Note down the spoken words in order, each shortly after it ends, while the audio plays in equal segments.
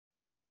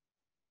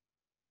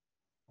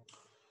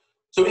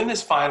So in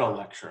this final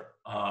lecture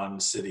on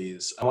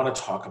cities, I want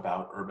to talk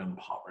about urban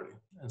poverty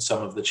and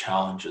some of the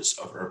challenges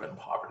of urban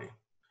poverty.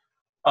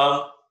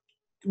 Um,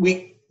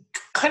 we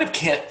kind of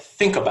can't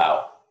think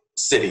about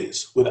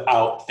cities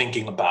without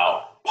thinking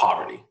about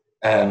poverty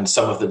and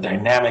some of the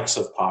dynamics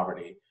of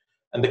poverty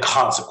and the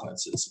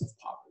consequences of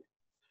poverty.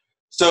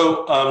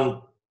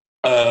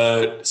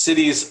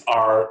 Cities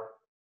are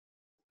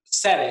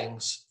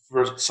settings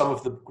for some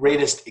of the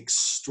greatest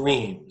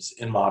extremes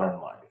in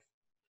modern life.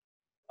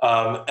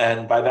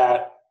 And by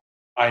that,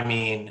 I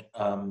mean,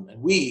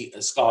 and we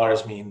as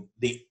scholars mean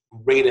the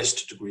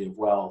greatest degree of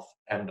wealth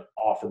and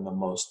often the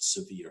most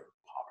severe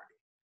poverty.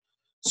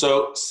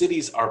 So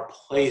cities are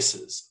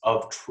places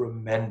of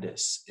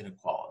tremendous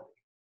inequality.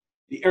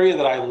 The area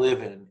that I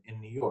live in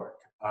New York,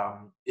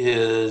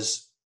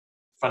 is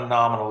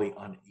phenomenally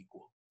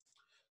unequal.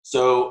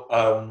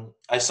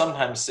 I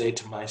sometimes say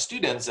to my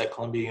students at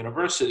Columbia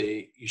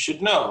University, you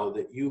should know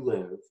that you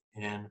live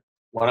in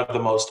one of the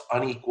most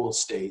unequal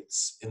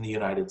states in the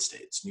United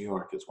States. New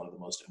York is one of the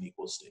most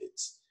unequal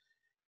states.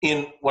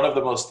 In one of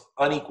the most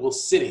unequal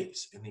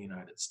cities in the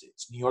United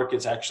States. New York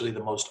is actually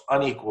the most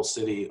unequal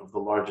city of the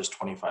largest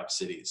 25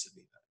 cities in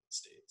the United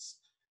States.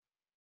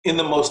 In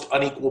the most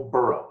unequal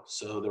borough.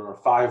 So there are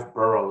 5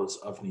 boroughs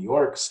of New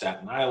York: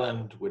 Staten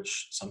Island,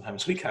 which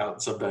sometimes we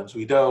count, sometimes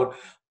we don't,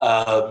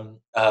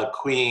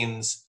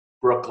 Queens,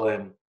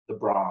 Brooklyn, the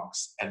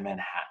Bronx, and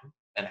Manhattan.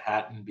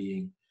 Manhattan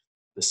being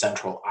the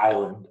central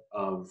island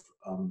of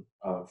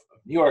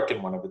New York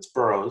and one of its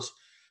boroughs.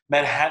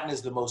 Manhattan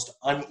is the most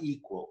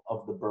unequal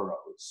of the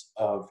boroughs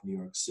of New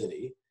York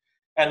City.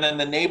 And then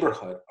the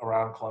neighborhood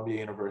around Columbia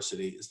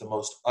University is the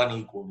most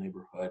unequal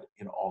neighborhood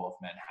in all of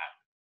Manhattan.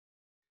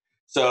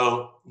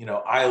 So,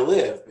 I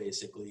live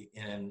basically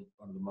in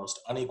one of the most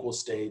unequal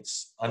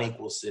states,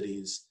 unequal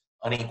cities,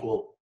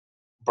 unequal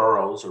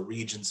boroughs or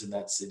regions in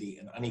that city,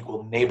 and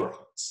unequal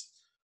neighborhoods.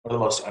 One of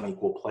the most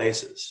unequal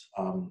places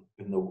in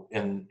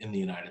the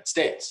United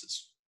States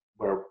is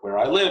where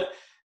I live.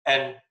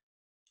 And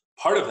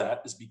part of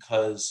that is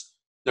because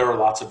there are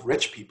lots of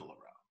rich people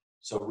around.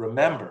 So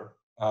remember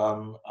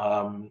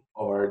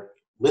or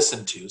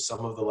listen to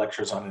some of the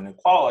lectures on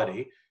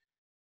inequality.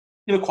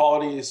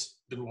 Inequality has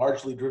been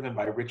largely driven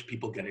by rich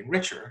people getting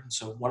richer. And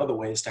so one of the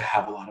ways to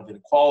have a lot of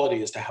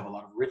inequality is to have a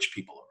lot of rich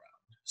people around.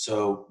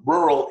 So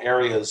rural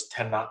areas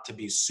tend not to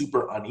be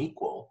super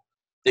unequal.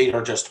 They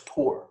are just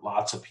poor.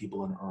 Lots of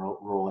people in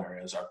rural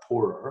areas are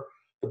poorer,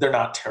 but they're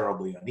not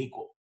terribly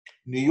unequal.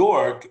 New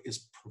York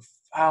is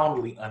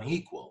profoundly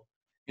unequal,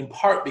 in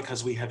part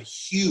because we have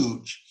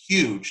huge,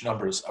 huge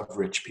numbers of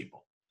rich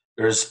people.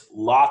 There's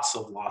lots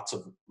of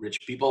rich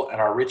people, and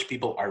our rich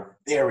people are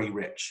very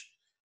rich.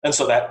 And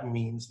so that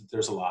means that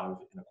there's a lot of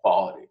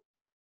inequality.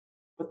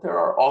 But there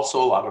are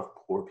also a lot of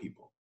poor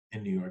people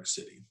in New York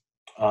City.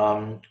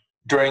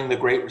 During the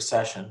Great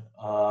Recession,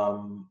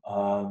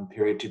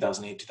 period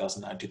 2008,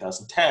 2009,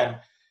 2010,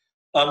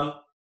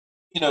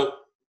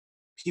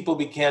 people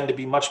began to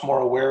be much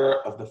more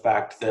aware of the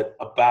fact that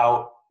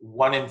about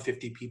 1 in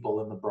 50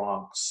 people in the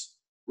Bronx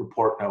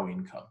report no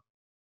income.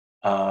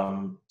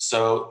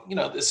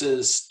 This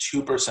is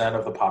 2%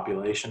 of the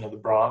population of the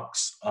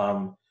Bronx,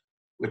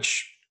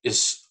 which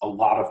is a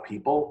lot of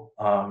people.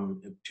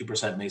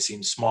 2% may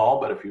seem small,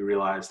 but if you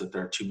realize that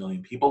there are 2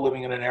 million people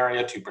living in an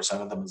area,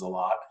 2% of them is a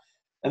lot.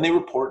 And they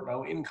report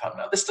no income.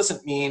 Now, this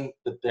doesn't mean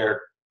that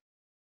they're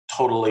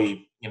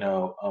totally,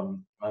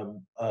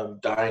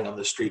 dying on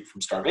the street from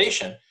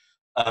starvation.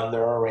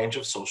 There are a range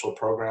of social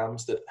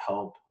programs that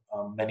help.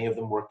 Many of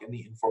them work in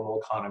the informal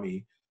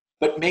economy.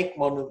 But make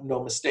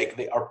no mistake,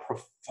 they are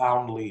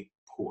profoundly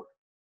poor.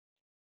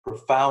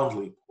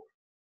 Profoundly poor.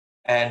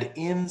 And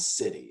in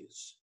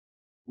cities,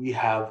 we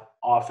have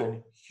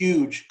often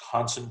huge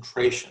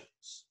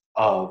concentrations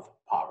of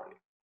poverty.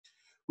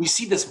 We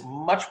see this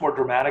much more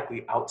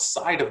dramatically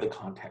outside of the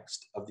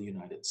context of the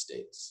United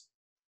States.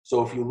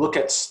 So if you look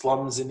at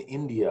slums in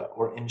India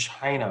or in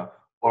China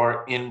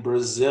or in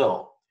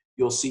Brazil,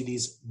 you'll see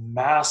these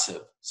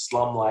massive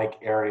slum-like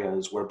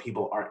areas where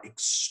people are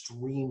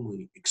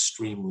extremely,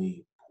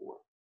 extremely poor.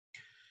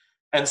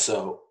 And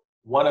so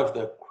one of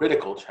the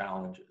critical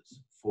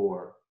challenges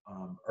for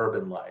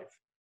urban life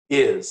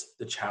is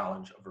the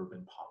challenge of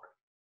urban poverty,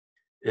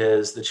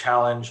 is the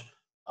challenge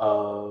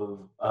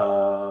of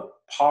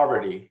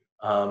poverty,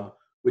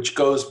 which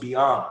goes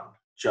beyond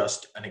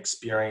just an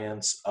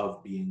experience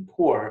of being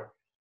poor,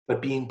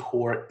 but being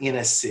poor in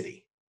a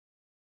city.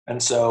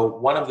 And so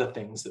one of the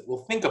things that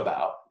we'll think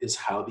about is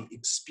how the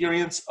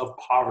experience of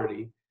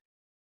poverty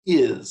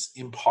is,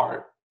 in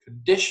part,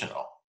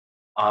 conditional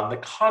on the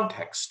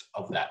context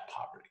of that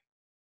poverty.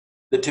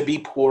 That to be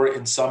poor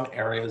in some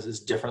areas is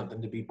different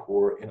than to be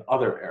poor in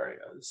other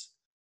areas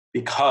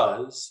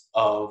because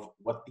of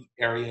what the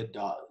area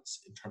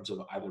does in terms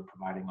of either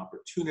providing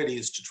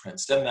opportunities to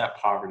transcend that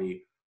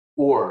poverty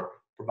or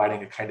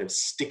providing a kind of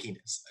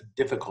stickiness, a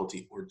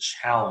difficulty or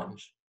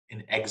challenge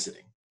in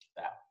exiting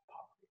that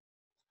poverty.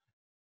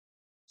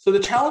 So the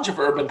challenge of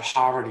urban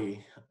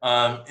poverty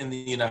in the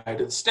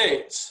United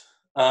States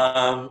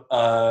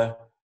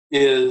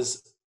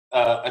is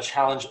a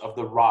challenge of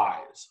the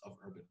rise of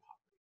urban poverty.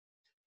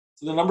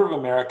 So the number of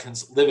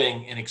Americans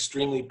living in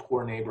extremely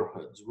poor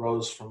neighborhoods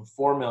rose from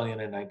 4 million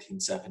in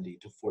 1970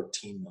 to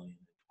 14 million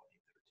in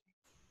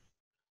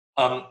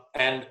 2013.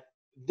 And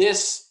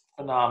this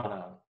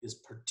phenomenon is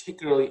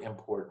particularly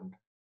important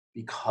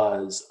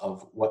because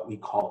of what we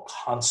call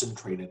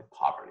concentrated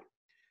poverty.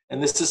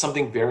 And this is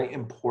something very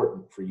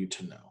important for you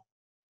to know,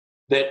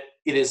 that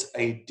it is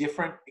a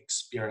different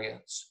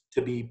experience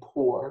to be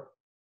poor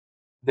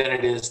than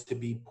it is to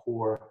be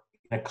poor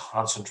in a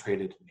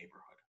concentrated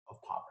neighborhood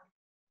of poverty.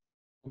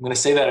 I'm going to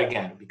say that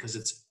again because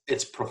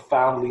it's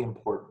profoundly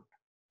important.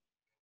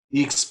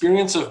 The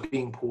experience of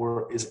being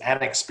poor is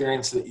an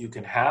experience that you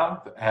can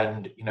have.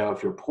 And,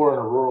 if you're poor in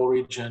a rural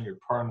region, you're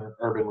poor in an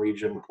urban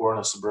region, you're poor in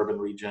a suburban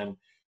region,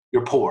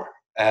 you're poor.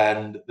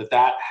 And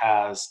that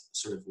has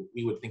sort of what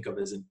we would think of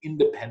as an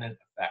independent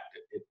effect.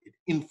 It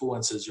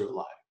influences your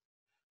life.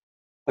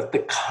 But the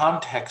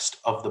context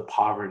of the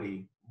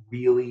poverty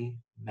really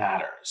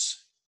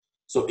matters.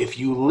 So if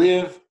you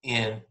live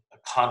in a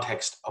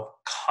context of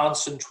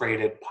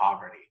concentrated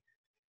poverty,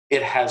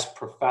 it has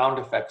profound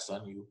effects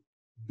on you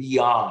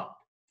beyond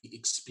the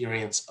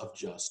experience of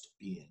just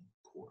being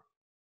poor.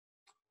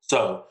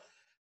 So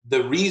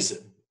the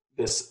reason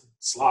this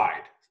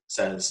slide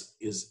says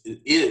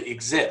it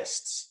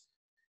exists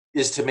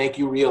is to make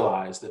you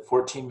realize that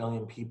 14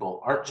 million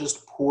people aren't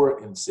just poor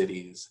in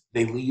cities,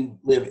 they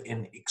live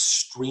in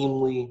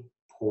extremely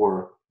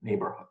poor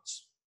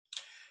neighborhoods.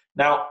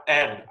 Now,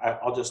 and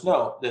I'll just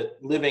note that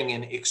living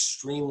in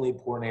extremely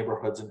poor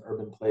neighborhoods in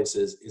urban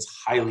places is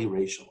highly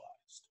racialized.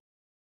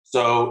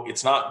 So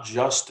it's not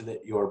just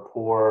that you're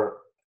poor,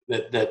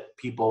 that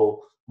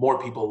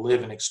more people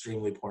live in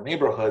extremely poor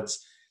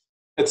neighborhoods,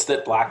 it's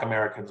that Black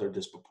Americans are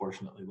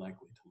disproportionately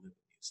likely to live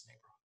in these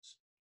neighborhoods.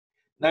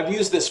 And I've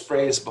used this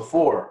phrase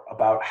before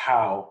about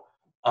how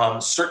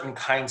certain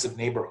kinds of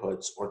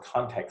neighborhoods or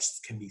contexts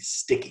can be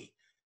sticky.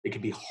 They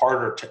can be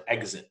harder to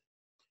exit.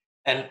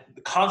 And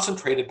the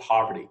concentrated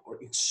poverty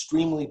or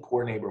extremely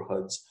poor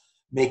neighborhoods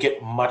make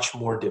it much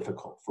more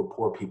difficult for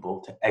poor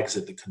people to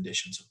exit the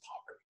conditions of poverty.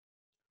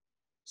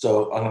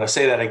 So I'm going to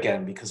say that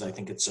again because I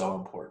think it's so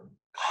important.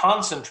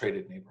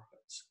 Concentrated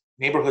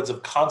neighborhoods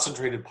of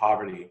concentrated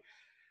poverty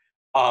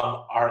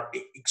are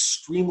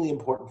extremely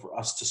important for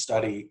us to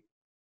study,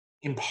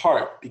 in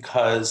part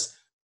because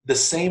the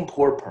same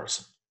poor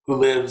person who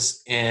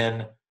lives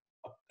in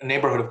a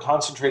neighborhood of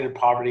concentrated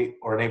poverty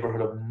or a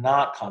neighborhood of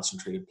not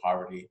concentrated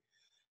poverty,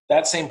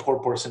 that same poor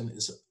person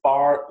is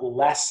far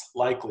less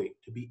likely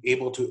to be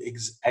able to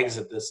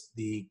exit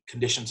the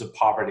conditions of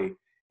poverty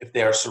if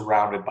they are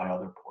surrounded by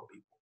other poor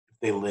people, if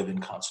they live in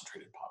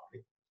concentrated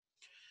poverty.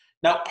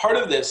 Now, part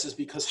of this is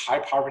because high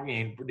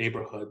poverty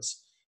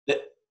neighborhoods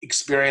that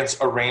experience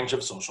a range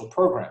of social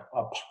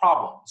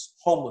problems,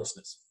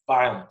 homelessness,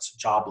 violence,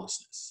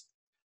 joblessness,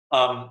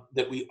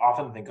 that we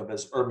often think of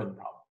as urban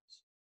problems.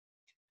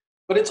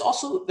 But it's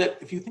also that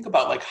if you think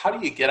about how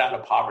do you get out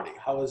of poverty?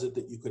 How is it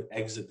that you could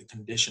exit the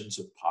conditions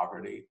of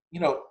poverty?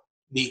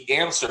 The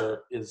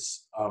answer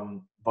is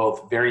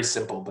both very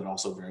simple, but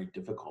also very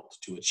difficult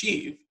to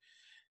achieve.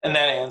 And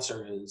that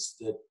answer is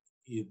that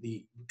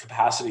the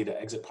capacity to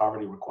exit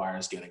poverty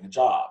requires getting a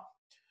job.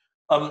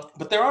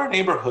 But there are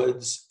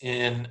neighborhoods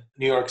in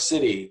New York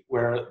City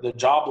where the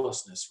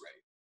joblessness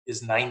rate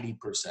is 90%.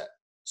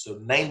 So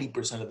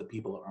 90% of the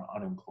people are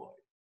unemployed.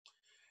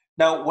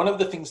 Now, one of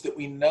the things that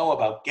we know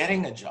about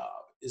getting a job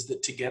is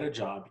that to get a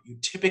job, you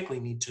typically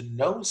need to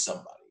know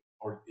somebody,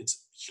 or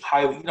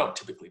you don't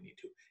typically need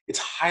to. It's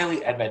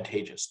highly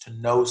advantageous to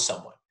know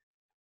someone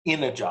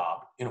in a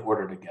job in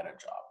order to get a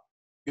job.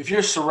 If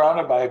you're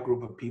surrounded by a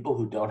group of people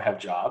who don't have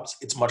jobs,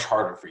 it's much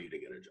harder for you to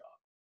get a job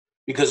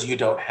because you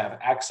don't have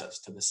access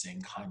to the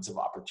same kinds of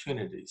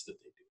opportunities that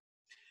they do.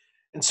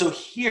 And so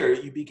here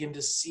you begin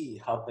to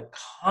see how the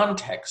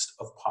context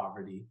of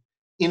poverty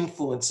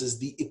influences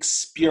the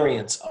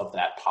experience of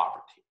that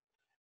poverty.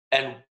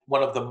 And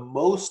one of the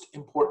most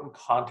important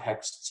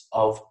contexts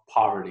of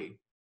poverty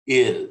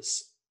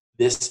is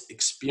this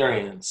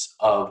experience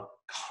of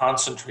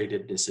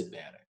concentrated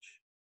disadvantage.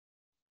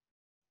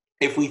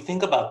 If we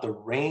think about the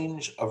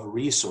range of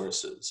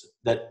resources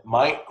that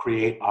might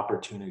create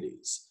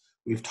opportunities,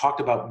 we've talked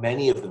about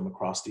many of them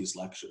across these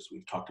lectures.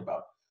 We've talked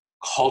about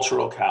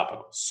cultural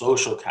capital,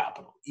 social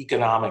capital,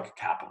 economic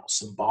capital,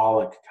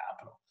 symbolic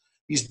capital,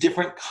 these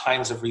different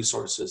kinds of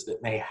resources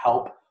that may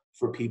help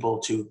for people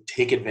to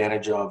take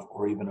advantage of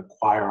or even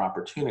acquire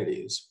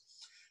opportunities.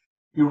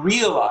 You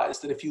realize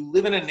that if you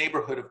live in a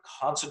neighborhood of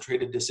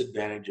concentrated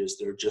disadvantages,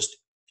 there are just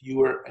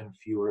fewer and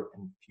fewer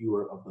and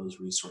fewer of those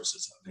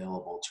resources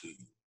available to you.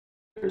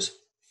 There's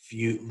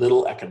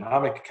little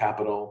economic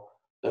capital,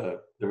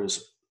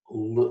 there's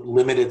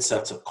limited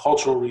sets of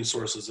cultural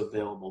resources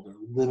available, there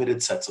are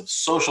limited sets of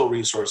social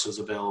resources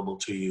available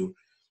to you,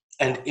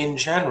 and in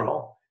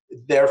general,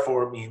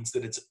 therefore means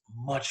that it's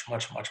much,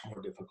 much, much more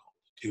difficult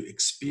to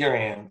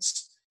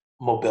experience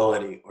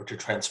mobility or to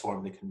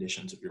transform the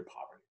conditions of your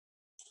poverty.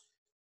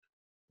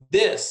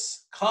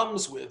 This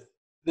comes with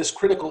this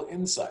critical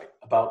insight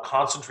about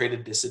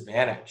concentrated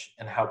disadvantage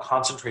and how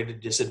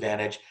concentrated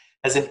disadvantage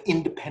has an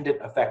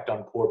independent effect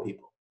on poor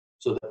people.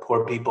 So that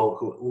poor people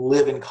who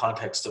live in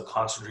contexts of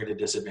concentrated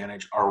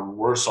disadvantage are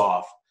worse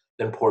off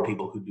than poor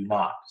people who do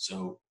not.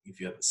 So if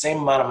you have the same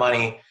amount of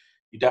money,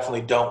 you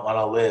definitely don't want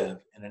to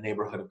live in a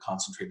neighborhood of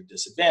concentrated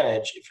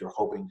disadvantage if you're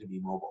hoping to be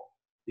mobile,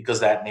 because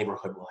that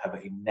neighborhood will have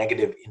a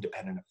negative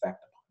independent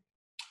effect upon you.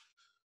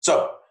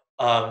 So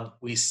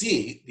we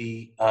see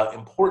the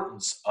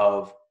importance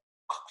of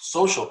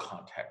social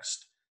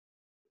context.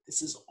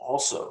 This is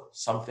also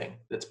something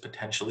that's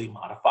potentially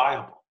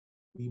modifiable.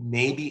 We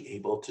may be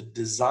able to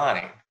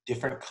design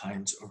different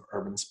kinds of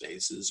urban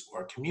spaces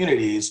or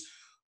communities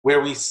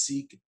where we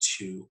seek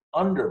to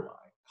undermine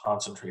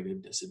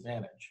concentrated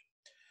disadvantage.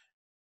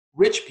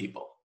 Rich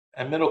people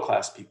and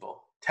middle-class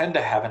people tend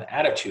to have an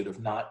attitude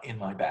of not in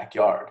my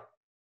backyard.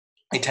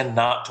 They tend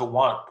not to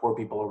want poor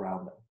people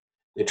around them.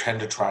 They tend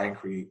to try and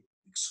create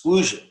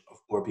exclusion of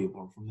poor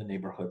people from the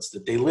neighborhoods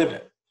that they live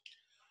in.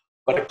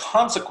 But a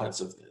consequence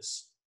of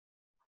this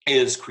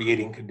is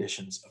creating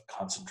conditions of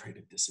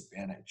concentrated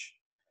disadvantage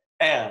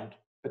and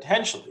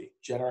potentially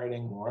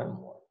generating more and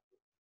more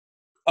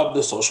of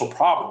the social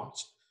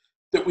problems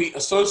that we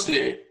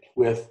associate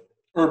with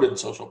urban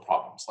social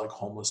problems like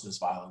homelessness,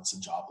 violence,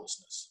 and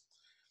joblessness.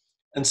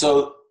 And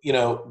so,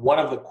 one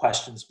of the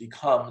questions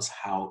becomes,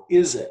 how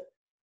is it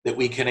that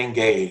we can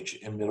engage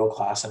in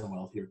middle-class and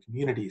wealthier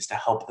communities to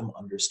help them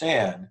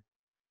understand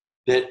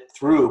that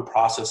through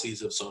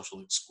processes of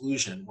social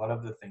exclusion, one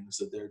of the things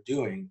that they're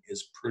doing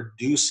is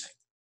producing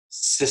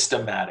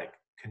systematic,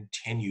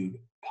 continued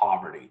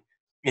poverty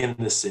in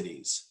the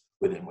cities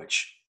within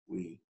which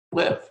we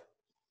live.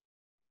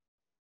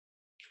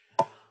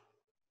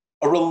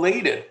 A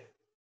related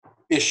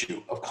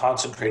issue of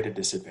concentrated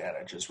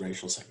disadvantage is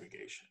racial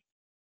segregation.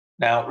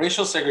 Now,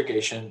 racial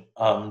segregation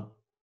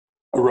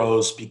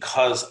arose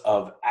because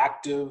of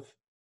active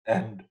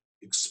and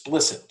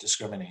explicit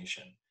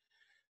discrimination,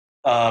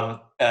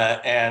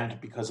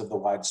 and because of the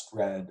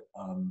widespread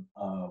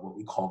what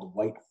we called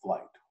white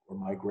flight or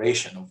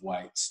migration of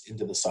whites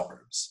into the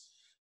suburbs.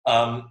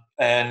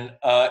 And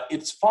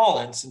it's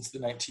fallen since the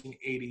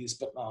 1980s,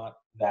 but not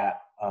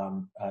that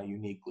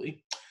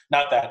uniquely,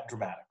 not that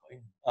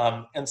dramatically.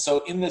 And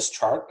so in this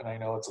chart, and I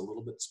know it's a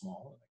little bit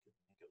small, and I can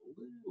make it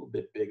a little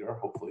bit bigger,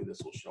 hopefully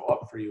this will show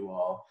up for you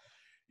all.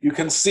 You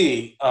can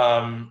see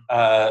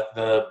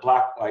the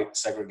black-white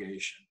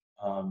segregation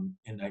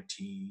in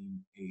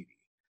 1980.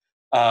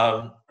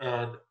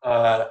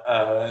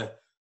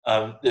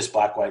 This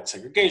black-white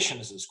segregation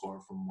is a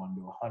score from 1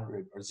 to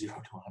 100, or 0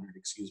 to 100,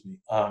 excuse me.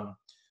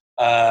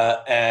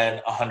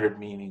 And 100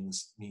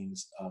 means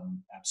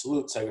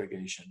absolute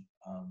segregation.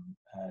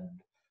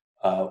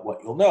 What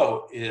you'll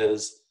know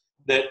is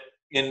that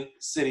in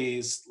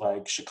cities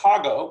like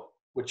Chicago,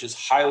 which is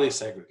highly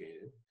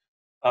segregated,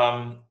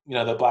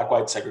 the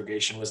black-white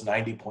segregation was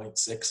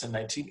 90.6 in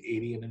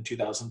 1980, and in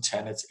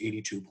 2010, it's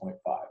 82.5.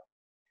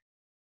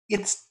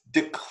 It's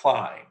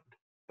declined,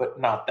 but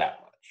not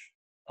that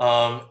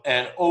much.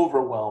 And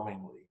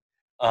overwhelmingly,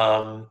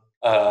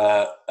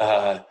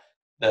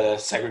 the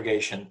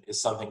segregation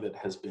is something that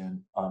has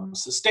been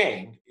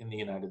sustained in the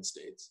United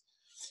States.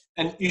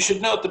 And you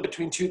should note that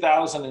between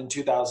 2000 and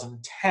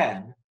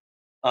 2010,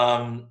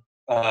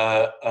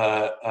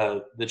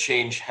 the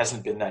change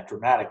hasn't been that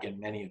dramatic in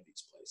many of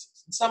these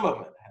places, and some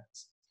of it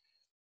has.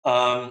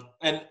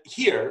 And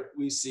here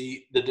we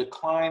see the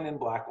decline in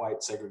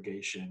black-white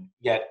segregation,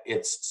 yet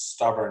its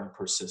stubborn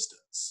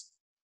persistence.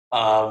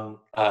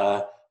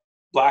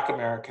 Black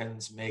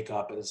Americans make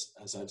up,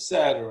 as I've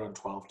said, around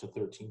 12 to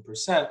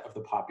 13% of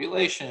the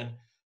population,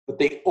 but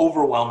they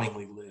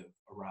overwhelmingly live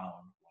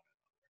around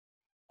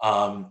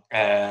one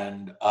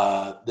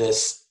another.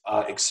 This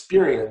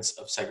experience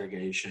of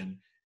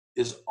segregation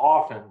is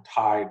often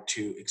tied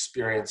to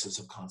experiences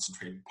of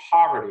concentrated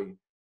poverty,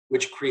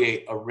 which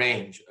create a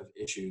range of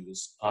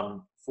issues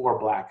for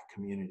Black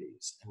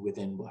communities and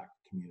within Black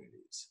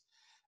communities.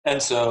 And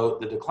so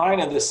the decline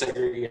in this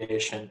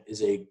segregation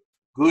is a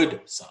good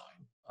sign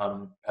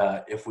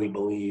if we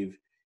believe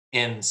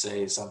in,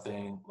 say,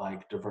 something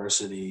like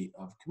diversity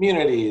of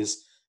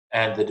communities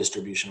and the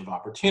distribution of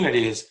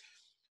opportunities.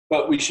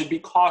 But we should be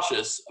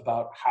cautious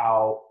about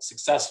how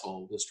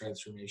successful this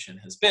transformation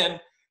has been,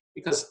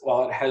 because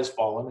while it has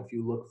fallen, if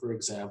you look, for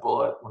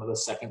example, at one of the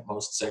second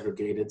most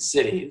segregated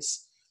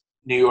cities,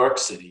 New York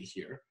City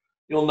here,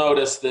 you'll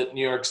notice that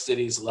New York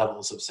City's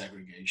levels of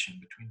segregation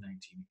between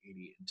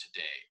 1980 and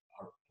today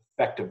are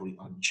effectively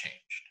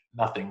unchanged.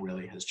 Nothing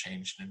really has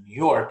changed in New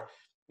York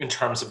in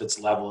terms of its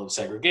level of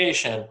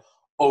segregation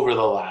over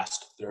the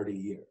last 30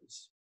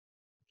 years.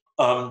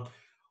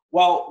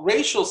 While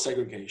racial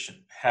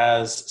segregation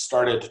has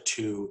started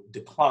to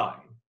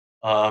decline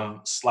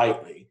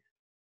slightly,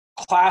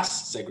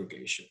 class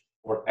segregation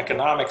or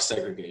economic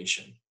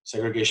segregation,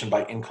 segregation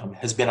by income,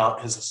 has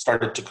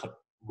started to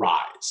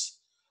rise.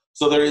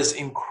 So there is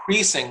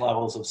increasing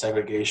levels of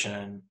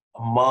segregation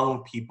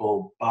among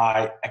people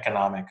by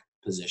economic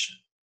position.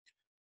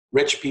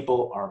 Rich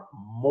people are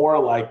more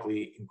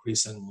likely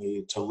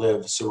increasingly to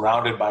live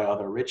surrounded by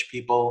other rich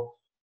people.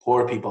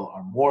 Poor people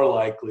are more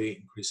likely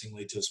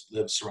increasingly to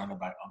live surrounded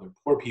by other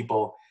poor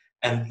people.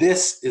 And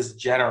this is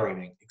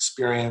generating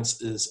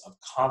experiences of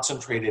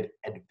concentrated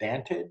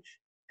advantage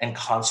and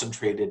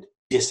concentrated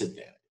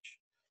disadvantage.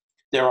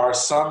 There are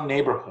some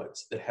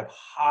neighborhoods that have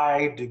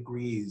high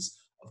degrees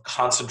of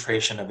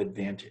concentration of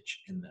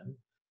advantage in them,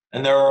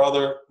 and there are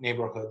other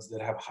neighborhoods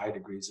that have high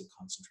degrees of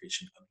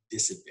concentration of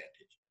disadvantage.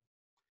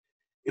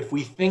 If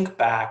we think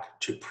back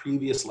to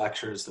previous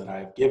lectures that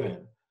I've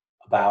given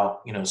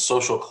about,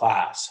 social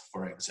class,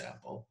 for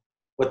example,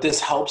 what this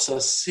helps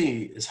us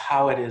see is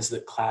how it is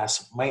that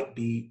class might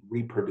be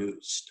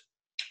reproduced.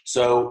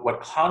 So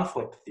what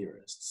conflict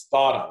theorists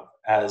thought of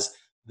as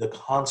the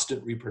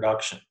constant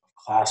reproduction of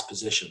class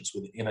positions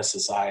within a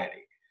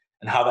society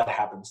and how that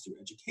happens through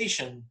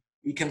education,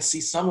 we can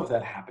see some of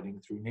that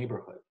happening through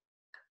neighborhood.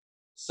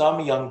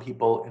 Some young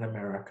people in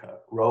America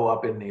grow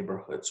up in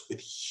neighborhoods with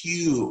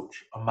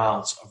huge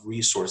amounts of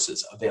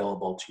resources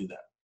available to them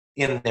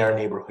in their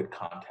neighborhood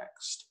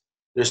context.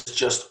 There's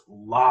just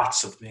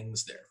lots of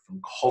things there,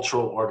 from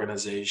cultural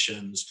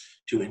organizations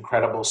to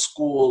incredible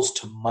schools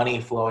to money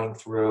flowing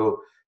through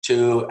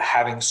to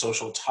having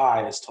social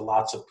ties to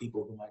lots of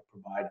people who might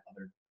provide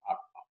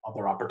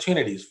other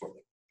opportunities for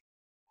them.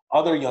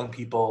 Other young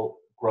people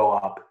grow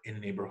up in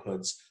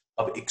neighborhoods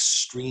of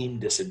extreme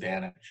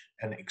disadvantage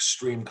and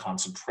extreme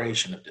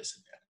concentration of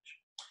disadvantage.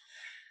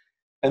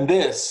 And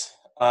this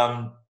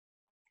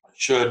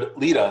should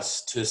lead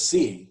us to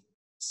see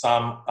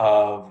some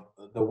of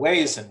the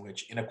ways in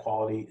which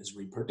inequality is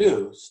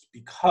reproduced,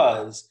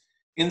 because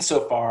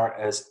insofar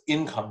as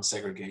income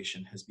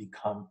segregation has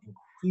become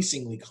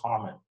increasingly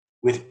common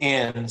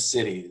within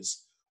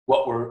cities,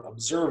 what we're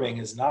observing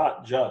is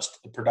not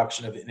just the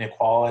production of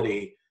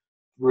inequality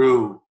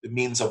through the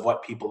means of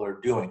what people are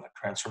doing, a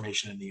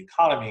transformation in the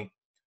economy.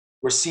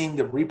 We're seeing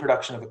the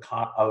reproduction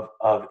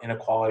of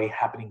inequality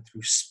happening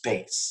through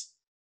space,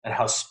 and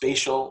how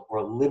spatial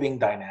or living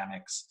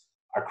dynamics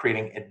are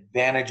creating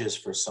advantages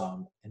for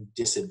some and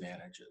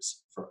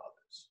disadvantages for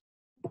others.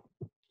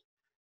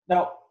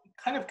 Now,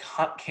 kind of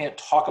can't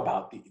talk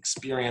about the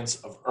experience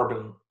of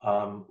urban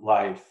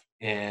life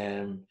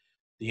in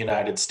the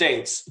United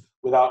States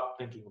without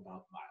thinking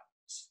about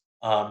violence.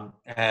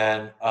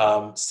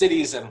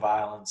 Cities and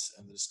violence,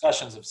 and the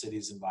discussions of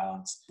cities and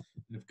violence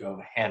kind of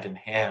go hand in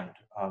hand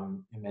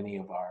in many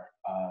of our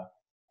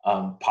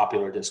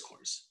popular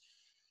discourse.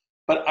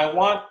 But I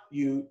want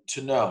you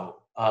to know,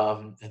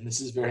 and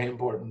this is very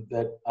important,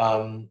 that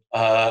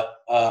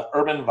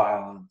urban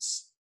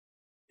violence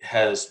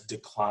has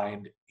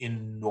declined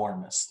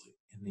enormously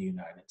in the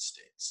United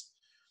States.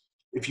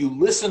 If you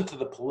listen to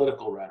the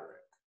political rhetoric,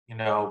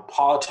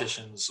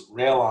 politicians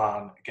rail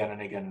on again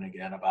and again and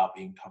again about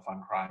being tough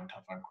on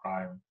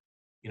crime,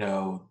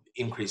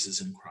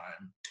 increases in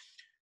crime.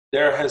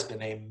 There has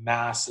been a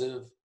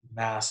massive,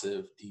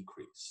 massive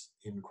decrease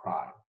in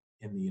crime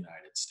in the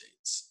United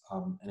States,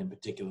 and in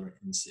particular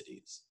in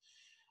cities.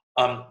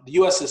 The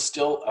US is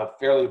still a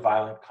fairly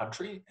violent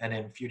country, and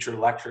in future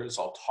lectures,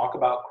 I'll talk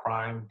about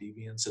crime,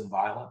 deviance, and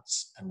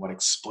violence, and what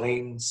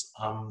explains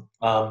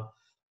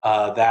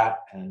that,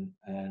 and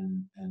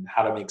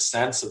how to make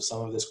sense of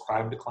some of this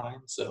crime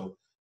decline. So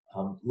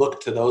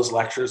look to those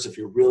lectures if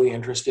you're really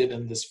interested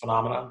in this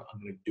phenomenon. I'm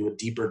going to do a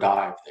deeper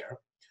dive there.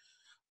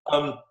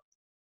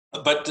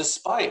 But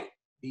despite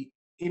the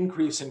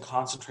increase in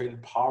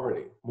concentrated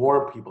poverty,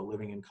 more people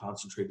living in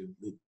concentrated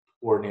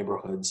poor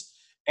neighborhoods,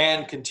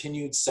 and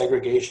continued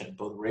segregation,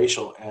 both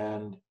racial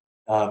and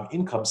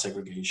income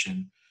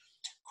segregation,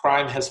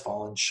 crime has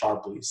fallen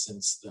sharply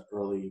since the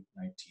early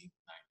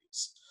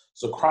 1990s.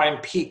 So crime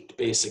peaked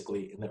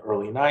basically in the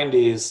early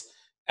 90s,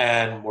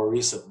 and more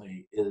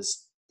recently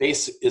is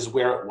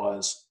where it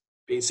was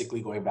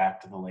basically going back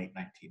to the late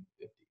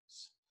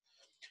 1950s.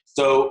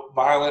 So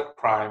violent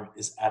crime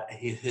is at a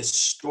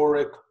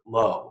historic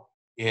low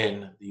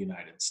in the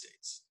United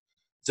States.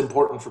 It's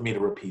important for me to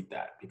repeat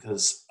that,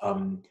 because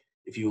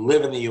if you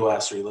live in the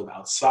US or you live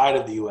outside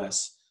of the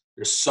US,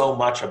 there's so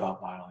much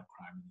about violent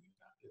crime in the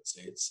United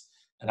States.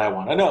 And I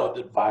want to note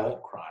that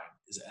violent crime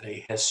is at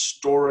a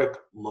historic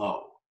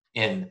low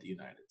in the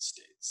United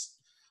States.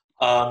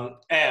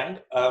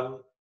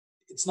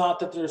 It's not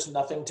that there's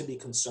nothing to be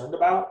concerned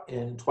about.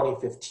 In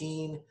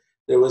 2015,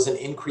 there was an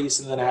increase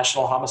in the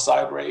national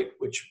homicide rate,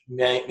 which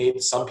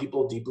made some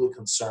people deeply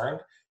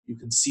concerned. You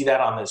can see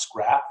that on this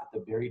graph at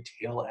the very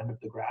tail end of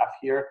the graph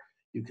here.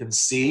 You can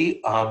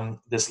see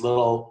this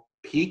little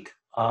peak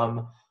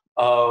of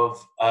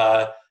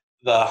the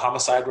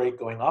homicide rate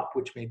going up,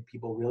 which made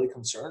people really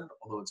concerned,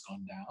 although it's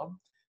gone down.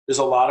 There's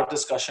a lot of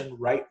discussion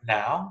right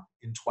now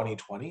in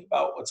 2020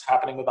 about what's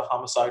happening with the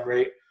homicide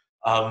rate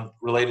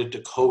related to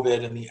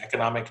COVID and the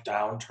economic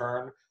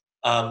downturn,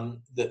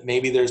 that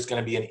maybe there's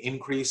going to be an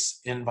increase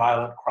in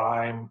violent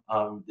crime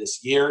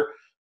this year.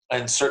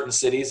 In certain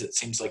cities, it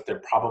seems like there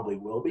probably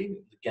will be.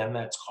 Again,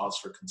 that's cause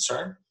for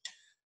concern.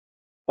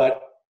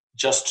 But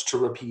just to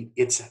repeat,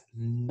 it's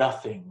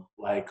nothing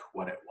like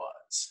what it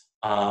was.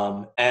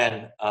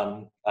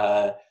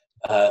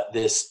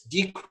 This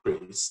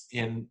decrease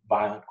in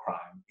violent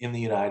crime in the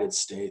United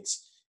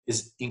States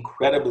is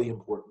incredibly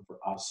important for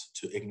us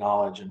to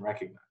acknowledge and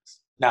recognize.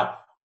 Now,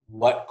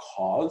 what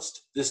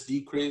caused this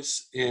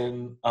decrease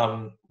in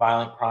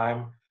violent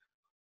crime?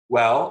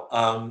 Well,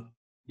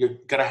 you're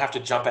going to have to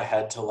jump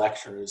ahead to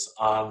lectures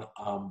on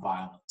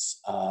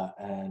violence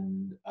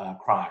and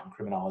crime,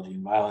 criminology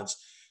and violence.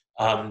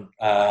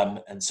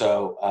 And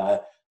so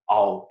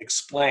I'll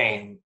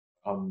explain,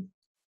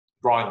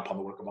 drawing upon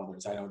the work of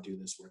others, I don't do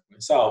this work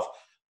myself,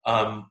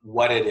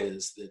 what it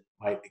is that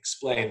might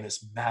explain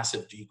this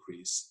massive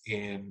decrease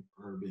in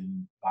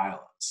urban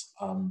violence.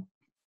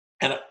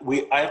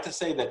 I have to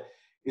say that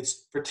it's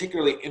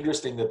particularly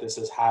interesting that this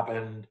has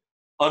happened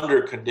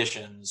under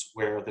conditions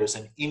where there's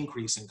an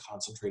increase in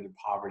concentrated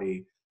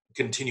poverty,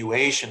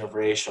 continuation of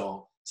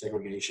racial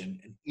segregation,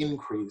 an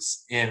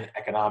increase in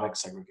economic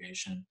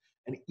segregation.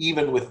 And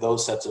even with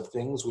those sets of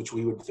things, which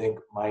we would think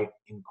might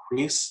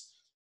increase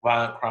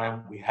violent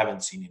crime, we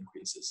haven't seen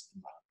increases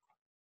in violent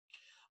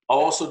crime.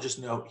 I'll also just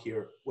note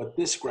here, what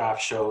this graph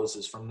shows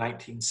is from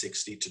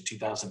 1960 to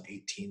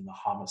 2018, the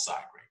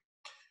homicide rate.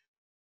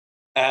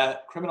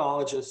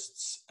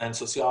 Criminologists and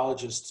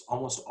sociologists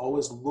almost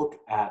always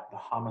look at the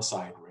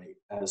homicide rate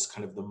as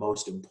kind of the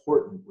most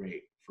important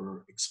rate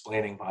for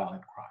explaining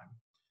violent crime,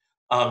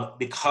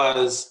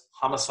 because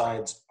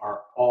homicides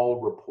are all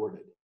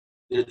reported.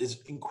 It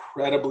is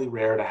incredibly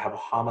rare to have a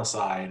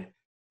homicide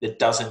that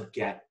doesn't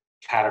get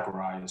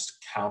categorized,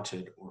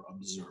 counted, or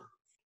observed.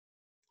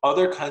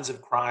 Other kinds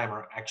of crime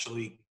are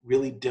actually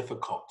really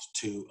difficult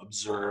to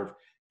observe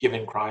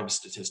given crime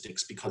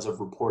statistics because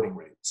of reporting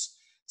rates.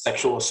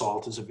 Sexual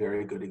assault is a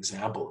very good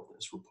example of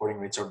this. Reporting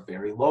rates are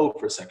very low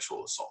for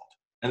sexual assault.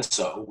 And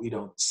so we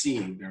don't see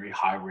very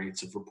high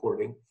rates of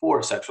reporting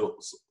for sexual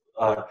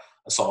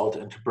assault.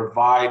 And to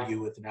provide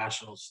you with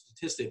national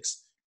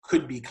statistics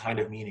could be kind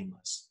of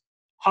meaningless.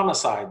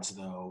 Homicides,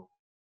 though,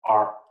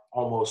 are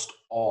almost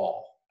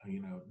all,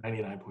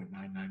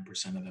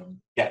 99.99% of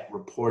them get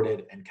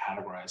reported and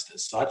categorized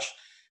as such.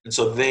 And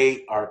so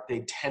they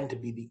tend to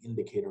be the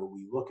indicator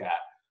we look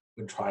at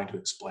when trying to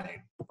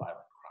explain violent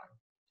crime.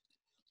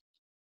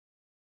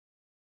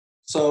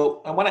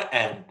 So I want to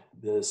end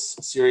this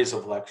series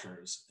of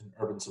lectures in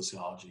urban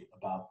sociology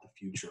about the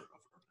future of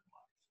urban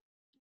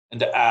life, and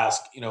to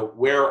ask,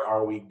 where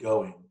are we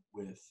going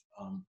with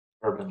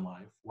urban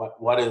life?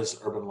 What is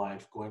urban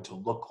life going to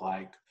look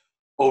like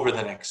over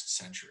the next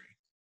century?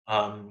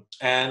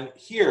 And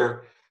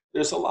here,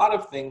 there's a lot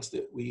of things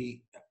that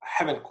we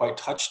haven't quite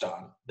touched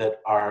on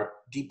that are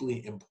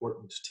deeply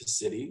important to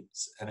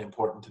cities and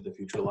important to the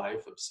future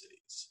life of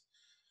cities.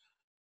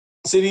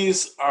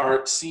 Cities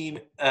are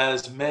seen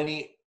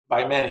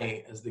by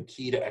many as the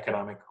key to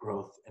economic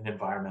growth and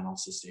environmental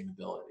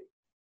sustainability,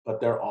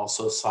 but they're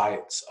also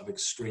sites of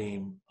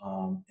extreme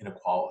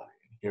inequality.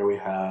 Here we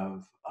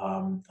have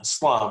a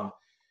slum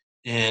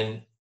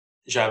in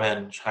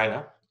Xiamen,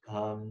 China,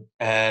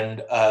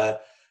 and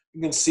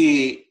you can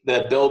see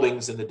the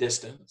buildings in the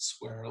distance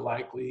where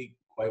likely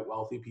quite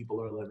wealthy people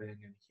are living,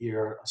 and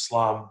here a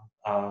slum,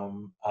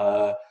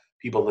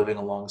 people living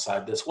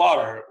alongside this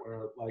water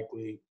where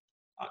likely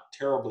not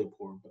terribly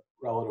poor, but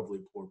relatively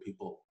poor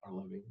people are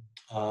living.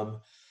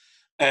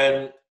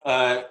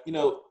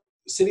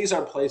 Cities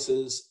are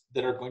places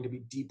that are going to be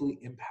deeply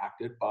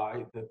impacted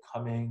by the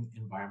coming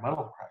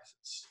environmental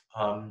crisis.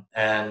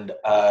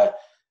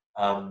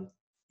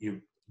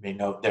 You may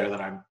note there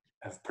that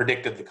I've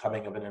predicted the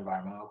coming of an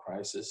environmental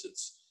crisis.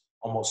 It's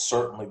almost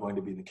certainly going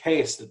to be the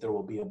case that there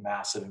will be a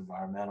massive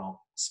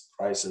environmental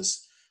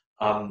crisis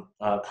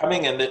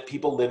coming, and that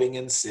people living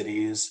in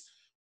cities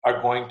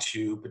are going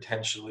to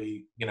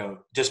potentially,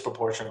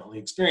 disproportionately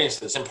experience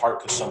this, in part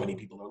because so many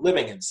people are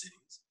living in cities.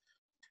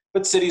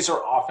 But cities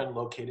are often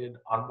located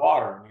on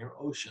water, near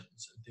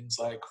oceans, and things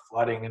like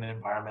flooding and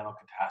environmental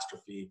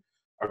catastrophe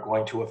are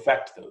going to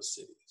affect those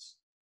cities.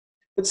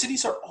 But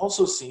cities are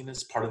also seen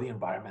as part of the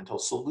environmental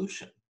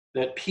solution,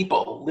 that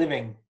people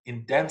living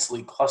in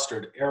densely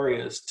clustered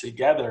areas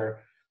together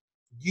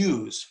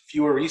use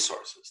fewer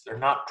resources. They're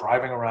not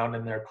driving around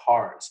in their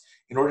cars.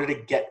 In order to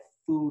get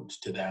food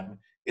to them,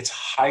 it's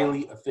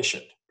highly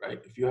efficient, right?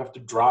 If you have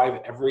to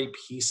drive every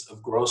piece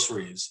of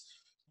groceries,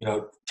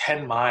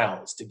 10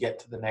 miles to get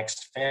to the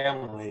next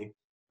family,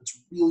 it's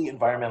really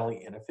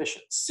environmentally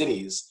inefficient.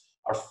 Cities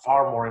are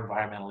far more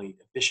environmentally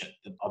efficient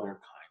than other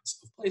kinds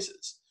of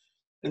places.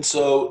 And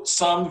so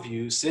some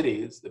view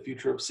cities, the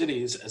future of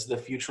cities, as the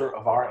future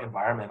of our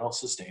environmental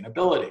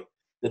sustainability,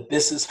 that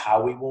this is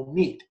how we will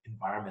meet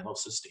environmental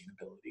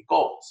sustainability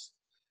goals.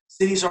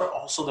 Cities are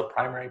also the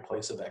primary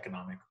place of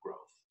economic growth.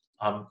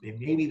 They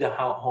may be the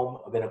home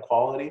of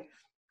inequality,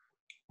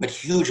 but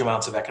huge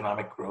amounts of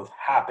economic growth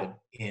happen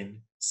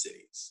in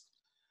cities.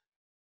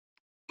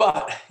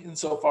 But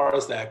insofar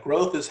as that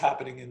growth is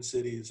happening in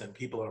cities and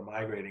people are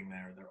migrating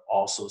there, they're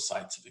also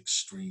sites of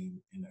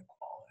extreme inequality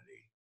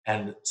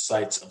and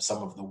sites of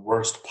some of the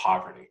worst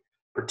poverty,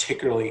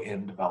 particularly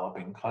in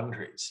developing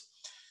countries.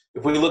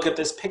 If we look at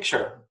this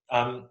picture,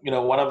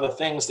 one of the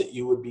things that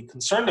you would be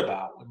concerned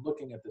about when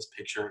looking at this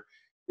picture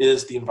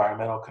is the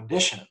environmental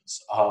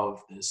conditions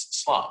of this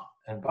slum.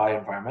 And by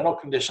environmental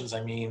conditions,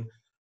 I mean,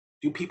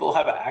 do people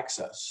have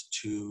access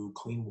to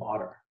clean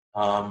water?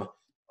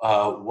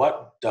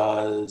 What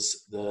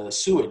does the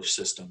sewage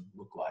system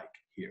look like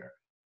here?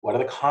 What are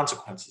the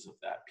consequences of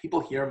that? People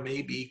here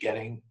may be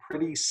getting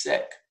pretty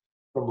sick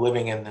from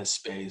living in this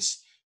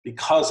space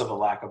because of a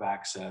lack of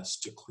access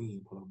to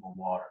clean, potable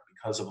water,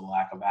 because of a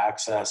lack of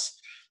access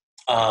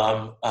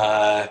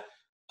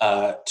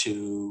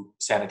to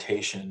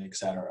sanitation, et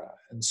cetera.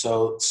 And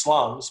so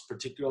slums,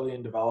 particularly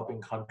in developing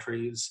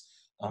countries,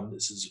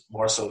 this is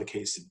more so the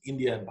case in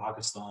India and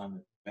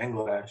Pakistan,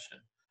 Bangladesh,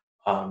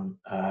 and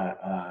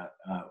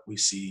we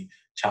see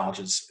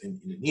challenges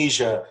in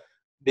Indonesia.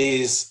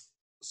 These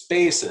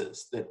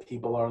spaces that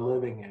people are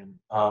living in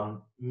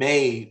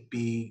may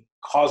be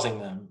causing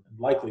them,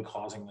 likely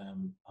causing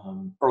them,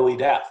 early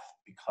death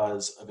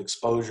because of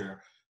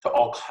exposure to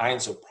all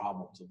kinds of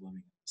problems of living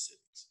in the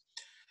cities.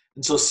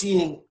 And so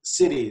seeing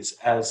cities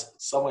as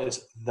some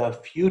ways the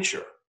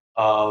future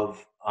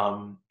of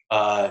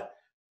the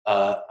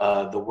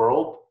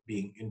world,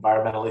 being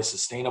environmentally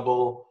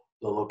sustainable,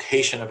 the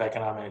location of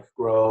economic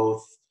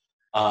growth,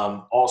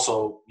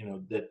 also,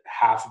 that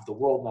half of the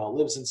world now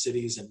lives in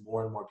cities and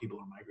more people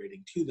are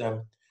migrating to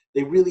them.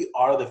 They really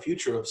are the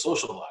future of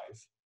social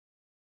life.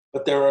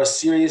 But there are a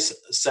serious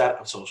set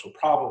of social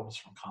problems,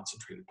 from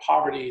concentrated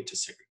poverty to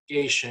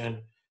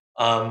segregation,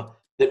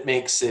 that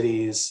make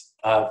cities,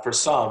 for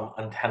some,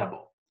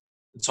 untenable.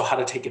 And so how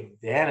to take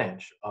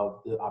advantage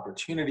of the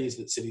opportunities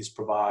that cities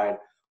provide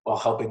while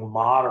helping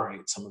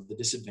moderate some of the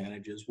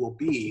disadvantages will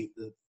be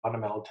the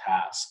fundamental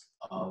task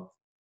of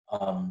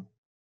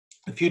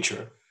the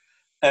future.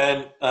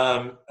 And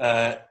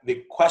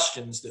the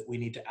questions that we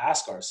need to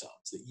ask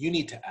ourselves, that you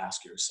need to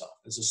ask yourself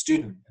as a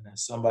student and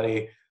as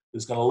somebody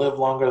who's going to live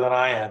longer than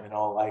I am in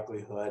all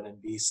likelihood and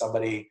be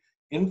somebody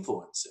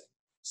influencing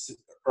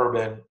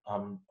urban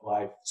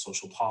life,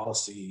 social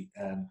policy,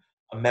 and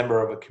a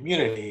member of a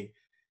community,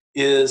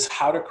 is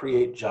how to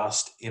create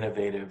just,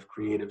 innovative,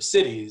 creative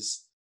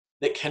cities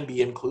that can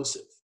be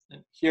inclusive.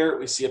 And here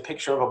we see a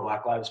picture of a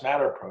Black Lives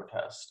Matter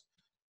protest,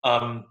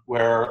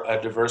 where a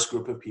diverse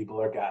group of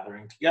people are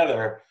gathering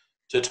together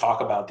to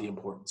talk about the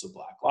importance of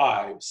Black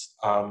lives,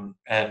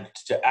 and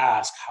to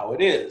ask how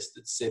it is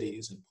that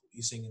cities and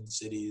policing in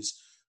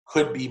cities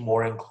could be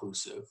more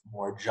inclusive,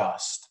 more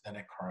just than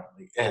it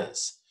currently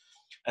is.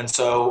 And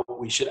so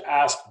we should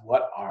ask,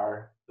 what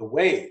are the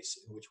ways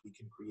in which we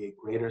can create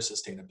greater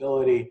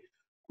sustainability,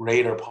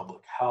 greater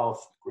public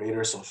health,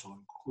 greater social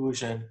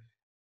inclusion,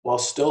 while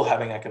still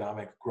having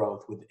economic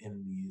growth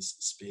within these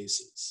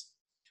spaces?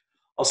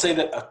 I'll say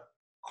that a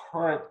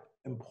current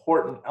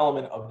important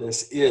element of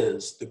this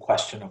is the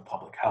question of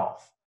public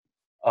health,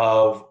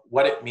 of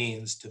what it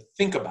means to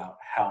think about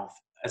health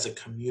as a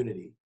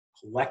community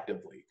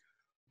collectively,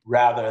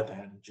 rather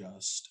than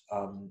just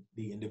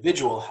the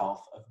individual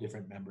health of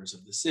different members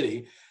of the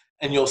city.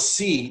 And you'll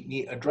see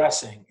me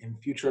addressing in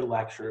future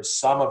lectures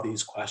some of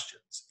these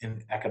questions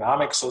in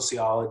economic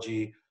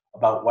sociology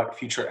about what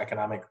future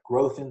economic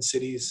growth in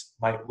cities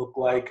might look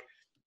like,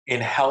 in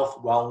health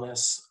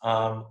wellness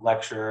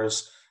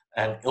lectures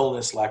and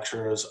illness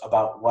lectures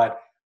about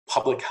what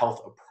public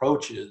health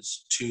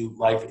approaches to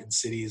life in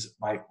cities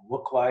might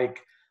look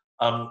like,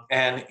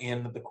 and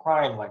in the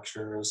crime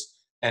lectures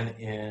and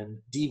in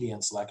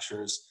deviance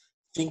lectures,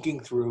 thinking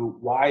through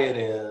why it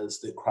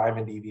is that crime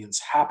and deviance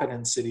happen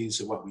in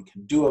cities and what we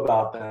can do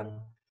about them.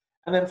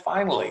 And then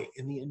finally,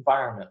 in the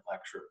environment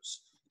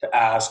lectures, to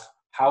ask,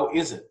 how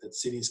is it that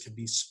cities can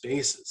be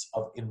spaces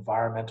of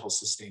environmental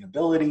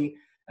sustainability,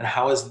 and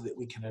how is it that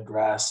we can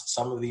address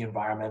some of the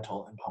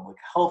environmental and public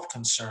health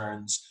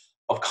concerns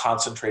of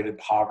concentrated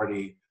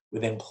poverty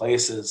within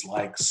places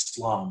like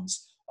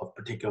slums of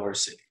particular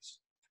cities?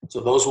 So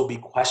those will be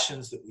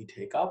questions that we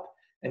take up.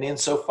 And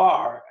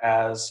insofar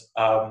as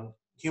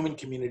human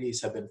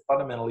communities have been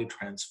fundamentally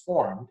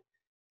transformed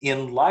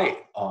in light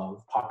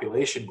of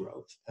population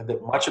growth, and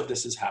that much of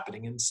this is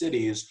happening in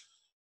cities,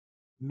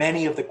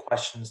 many of the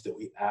questions that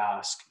we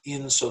ask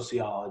in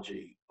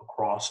sociology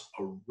across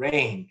a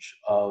range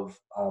of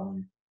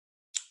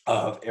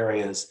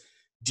areas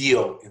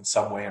deal in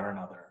some way or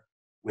another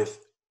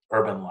with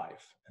urban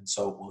life. And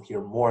so we'll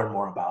hear more and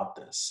more about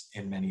this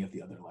in many of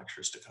the other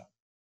lectures to come.